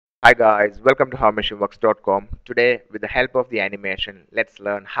Hi guys, welcome to howmachineworks.com. Today, with the help of the animation, let's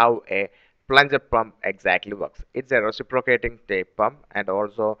learn how a plunger pump exactly works. It's a reciprocating tape pump and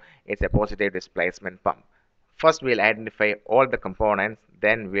also it's a positive displacement pump. First, we'll identify all the components,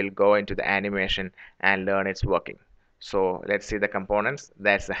 then we'll go into the animation and learn its working. So let's see the components.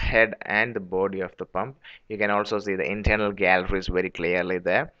 That's the head and the body of the pump. You can also see the internal galleries very clearly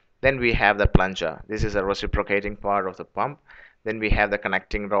there. Then we have the plunger. This is a reciprocating part of the pump. Then we have the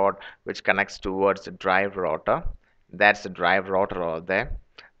connecting rod which connects towards the drive rotor. That's the drive rotor over there.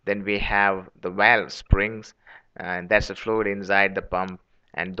 Then we have the valve springs, and that's the fluid inside the pump,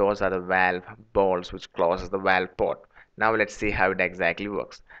 and those are the valve balls which closes the valve port. Now let's see how it exactly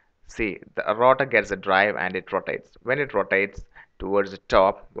works. See, the rotor gets a drive and it rotates. When it rotates towards the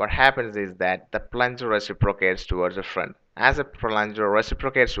top, what happens is that the plunger reciprocates towards the front. As the plunger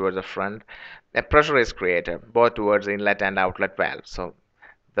reciprocates towards the front, a pressure is created both towards the inlet and outlet valve. So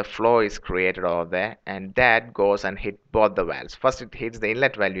the flow is created over there, and that goes and hit both the valves. First it hits the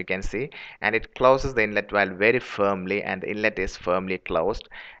inlet valve, you can see, and it closes the inlet valve very firmly, and the inlet is firmly closed.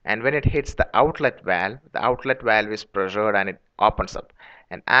 And when it hits the outlet valve is pressured and it opens up.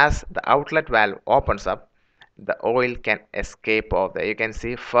 And as the outlet valve opens up, the oil can escape off there. You can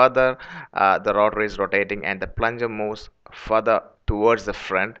see further the rotor is rotating and the plunger moves further towards the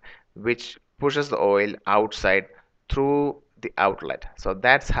front, which pushes the oil outside through the outlet. So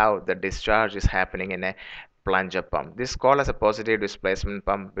that's how the discharge is happening in a plunger pump. This is called as a positive displacement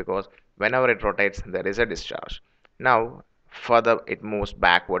pump because whenever it rotates, there is a discharge. Now, further it moves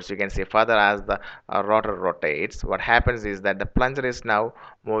backwards. You can see further as the rotor rotates, what happens is that the plunger is now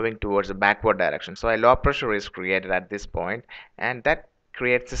moving towards the backward direction. So a low pressure is created at this point, and that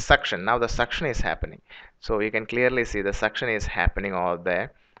creates a suction. Now the suction is happening. So you can clearly see the suction is happening all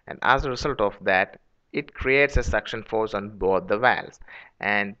there, and as a result of that, it creates a suction force on both the valves,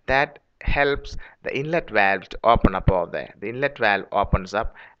 and that helps the inlet valve to open up over there. The inlet valve opens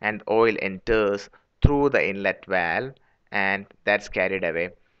up and oil enters through the inlet valve, and that's carried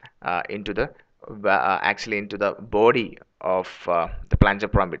away into the actually into the body of the plunger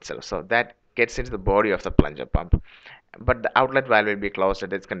pump itself. So that gets into the body of the plunger pump, but the outlet valve will be closed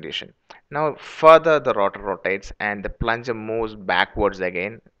at its condition. Now further the rotor rotates and the plunger moves backwards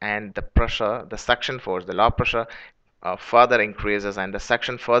again, and the pressure, the suction force, the low pressure further increases and the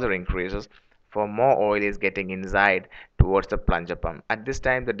suction further increases, for more oil is getting inside towards the plunger pump. At this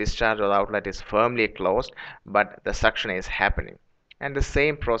time the discharge of the outlet is firmly closed, but the suction is happening. And the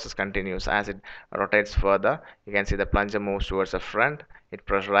same process continues as it rotates further. You can see the plunger moves towards the front, it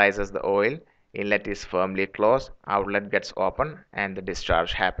pressurizes the oil, inlet is firmly closed, outlet gets open, and the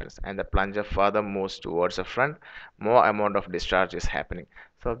discharge happens, and the plunger further moves towards the front, more amount of discharge is happening.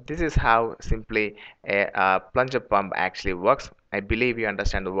 So this is how simply a plunger pump actually works. I believe you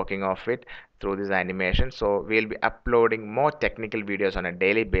understand the working of it through this animation. So we'll be uploading more technical videos on a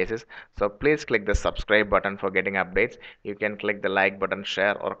daily basis. So please click the subscribe button for getting updates. You can click the like button,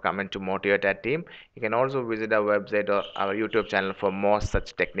 share or comment to motivate our team. You can also visit our website or our YouTube channel for more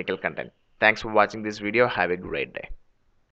such technical content. Thanks for watching this video. Have a great day.